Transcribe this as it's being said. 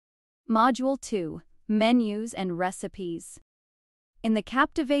Module 2: Menus and Recipes. In the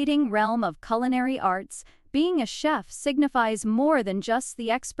captivating realm of culinary arts, being a chef signifies more than just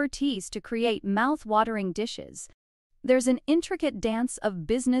the expertise to create mouth-watering dishes. There's an intricate dance of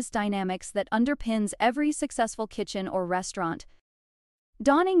business dynamics that underpins every successful kitchen or restaurant.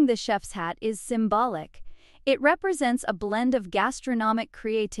 Donning the chef's hat is symbolic. It represents a blend of gastronomic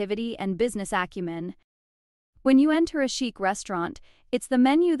creativity and business acumen. When you enter a chic restaurant, it's the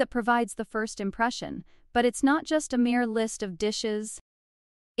menu that provides the first impression, but it's not just a mere list of dishes.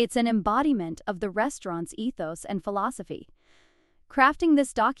 It's an embodiment of the restaurant's ethos and philosophy. Crafting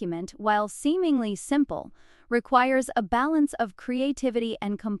this document, while seemingly simple, requires a balance of creativity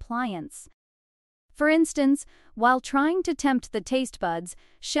and compliance. For instance, while trying to tempt the taste buds,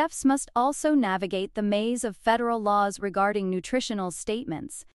 chefs must also navigate the maze of federal laws regarding nutritional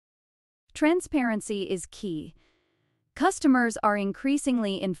statements. Transparency is key. Customers are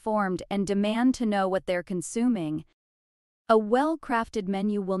increasingly informed and demand to know what they're consuming. A well-crafted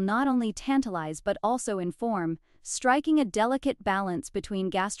menu will not only tantalize but also inform, striking a delicate balance between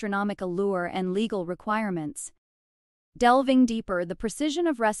gastronomic allure and legal requirements. Delving deeper, the precision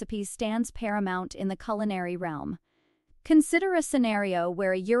of recipes stands paramount in the culinary realm. Consider a scenario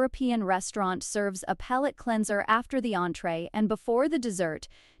where a European restaurant serves a palate cleanser after the entree and before the dessert,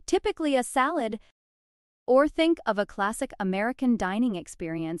 typically a salad. Or think of a classic American dining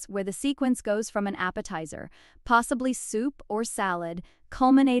experience where the sequence goes from an appetizer, possibly soup or salad,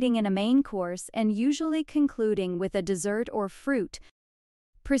 culminating in a main course and usually concluding with a dessert or fruit.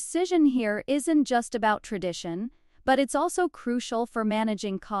 Precision here isn't just about tradition, but it's also crucial for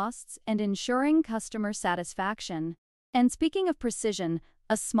managing costs and ensuring customer satisfaction. And speaking of precision,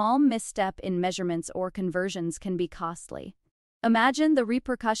 a small misstep in measurements or conversions can be costly. Imagine the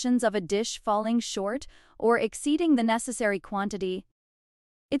repercussions of a dish falling short or exceeding the necessary quantity.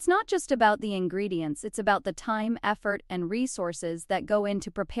 It's not just about the ingredients, it's about the time, effort, and resources that go into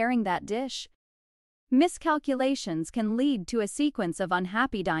preparing that dish. Miscalculations can lead to a sequence of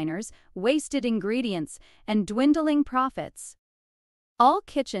unhappy diners, wasted ingredients, and dwindling profits. All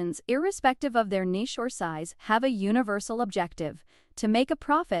kitchens, irrespective of their niche or size, have a universal objective: to make a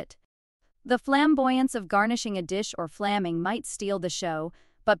profit. The flamboyance of garnishing a dish or flamming might steal the show,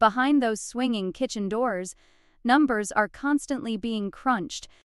 but behind those swinging kitchen doors, numbers are constantly being crunched.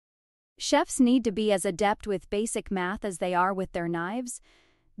 Chefs need to be as adept with basic math as they are with their knives.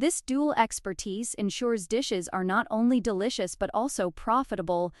 This dual expertise ensures dishes are not only delicious but also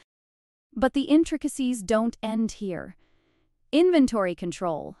profitable. But the intricacies don't end here. Inventory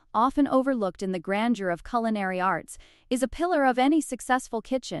control, often overlooked in the grandeur of culinary arts, is a pillar of any successful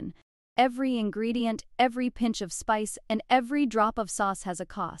kitchen. Every ingredient, every pinch of spice, and every drop of sauce has a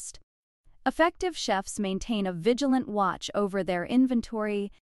cost. Effective chefs maintain a vigilant watch over their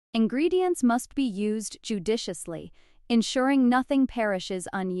inventory. Ingredients must be used judiciously, ensuring nothing perishes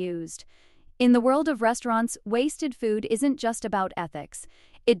unused. In the world of restaurants, wasted food isn't just about ethics.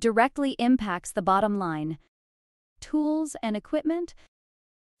 It directly impacts the bottom line. Tools and equipment.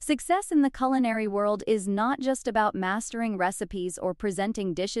 Success in the culinary world is not just about mastering recipes or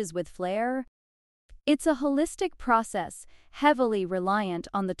presenting dishes with flair. It's a holistic process, heavily reliant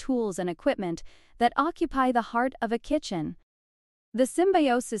on the tools and equipment that occupy the heart of a kitchen. The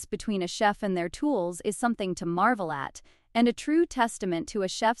symbiosis between a chef and their tools is something to marvel at, and a true testament to a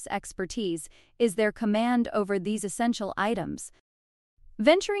chef's expertise is their command over these essential items.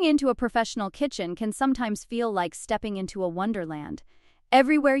 Venturing into a professional kitchen can sometimes feel like stepping into a wonderland.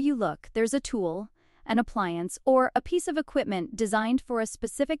 Everywhere you look, there's a tool, an appliance, or a piece of equipment designed for a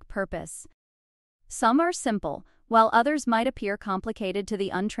specific purpose. Some are simple, while others might appear complicated to the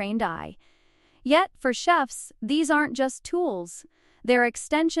untrained eye. Yet, for chefs, these aren't just tools. They're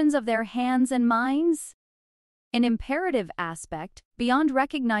extensions of their hands and minds. An imperative aspect, beyond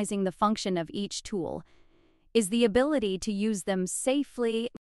recognizing the function of each tool, is the ability to use them safely.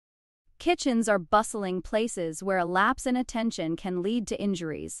 Kitchens are bustling places where a lapse in attention can lead to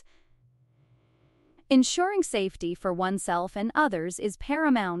injuries. Ensuring safety for oneself and others is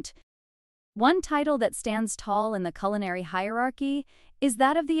paramount. One title that stands tall in the culinary hierarchy is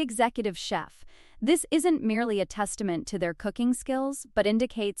that of the executive chef. This isn't merely a testament to their cooking skills, but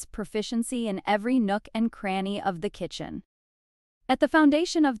indicates proficiency in every nook and cranny of the kitchen. At the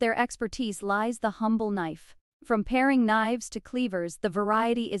foundation of their expertise lies the humble knife. From paring knives to cleavers, the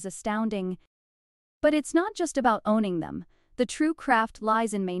variety is astounding. But it's not just about owning them. The true craft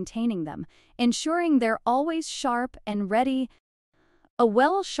lies in maintaining them, ensuring they're always sharp and ready. A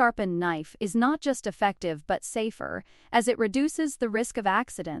well-sharpened knife is not just effective but safer, as it reduces the risk of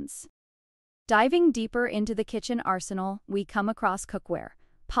accidents. Diving deeper into the kitchen arsenal, we come across cookware.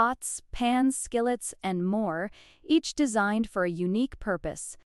 pots, pans, skillets, and more, each designed for a unique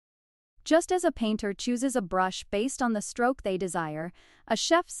purpose. Just as a painter chooses a brush based on the stroke they desire, a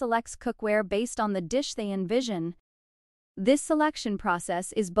chef selects cookware based on the dish they envision. This selection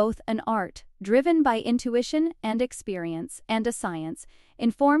process is both an art, driven by intuition and experience, and a science,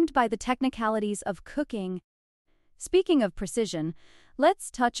 informed by the technicalities of cooking. Speaking of precision,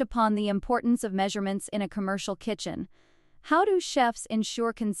 let's touch upon the importance of measurements in a commercial kitchen. How do chefs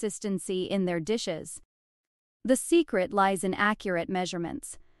ensure consistency in their dishes? The secret lies in accurate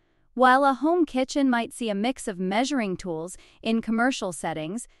measurements. While a home kitchen might see a mix of measuring tools, in commercial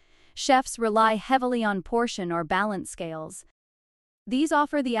settings, chefs rely heavily on portion or balance scales. These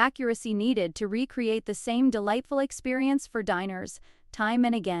offer the accuracy needed to recreate the same delightful experience for diners, time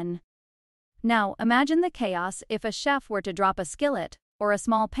and again. Now, imagine the chaos if a chef were to drop a skillet or a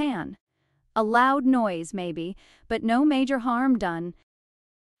small pan. A loud noise, maybe, but no major harm done.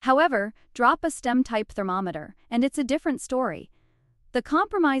 However, drop a STEM-type thermometer, and it's a different story. The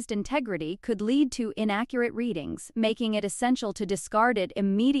compromised integrity could lead to inaccurate readings, making it essential to discard it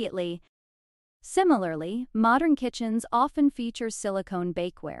immediately. Similarly, modern kitchens often feature silicone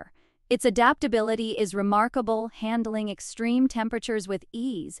bakeware. Its adaptability is remarkable, handling extreme temperatures with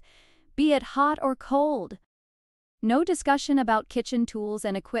ease, be it hot or cold. No discussion about kitchen tools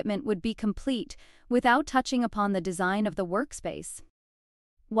and equipment would be complete without touching upon the design of the workspace.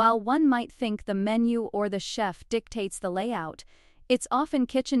 While one might think the menu or the chef dictates the layout, it's often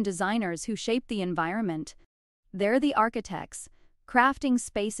kitchen designers who shape the environment. They're the architects, crafting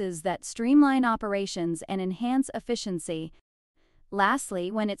spaces that streamline operations and enhance efficiency.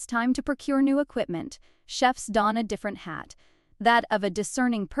 Lastly, when it's time to procure new equipment, chefs don a different hat, that of a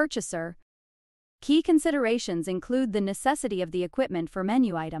discerning purchaser. Key considerations include the necessity of the equipment for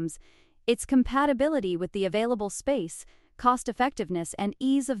menu items, its compatibility with the available space, cost-effectiveness, and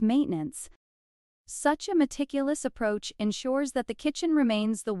ease of maintenance. Such a meticulous approach ensures that the kitchen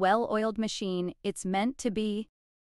remains the well-oiled machine it's meant to be.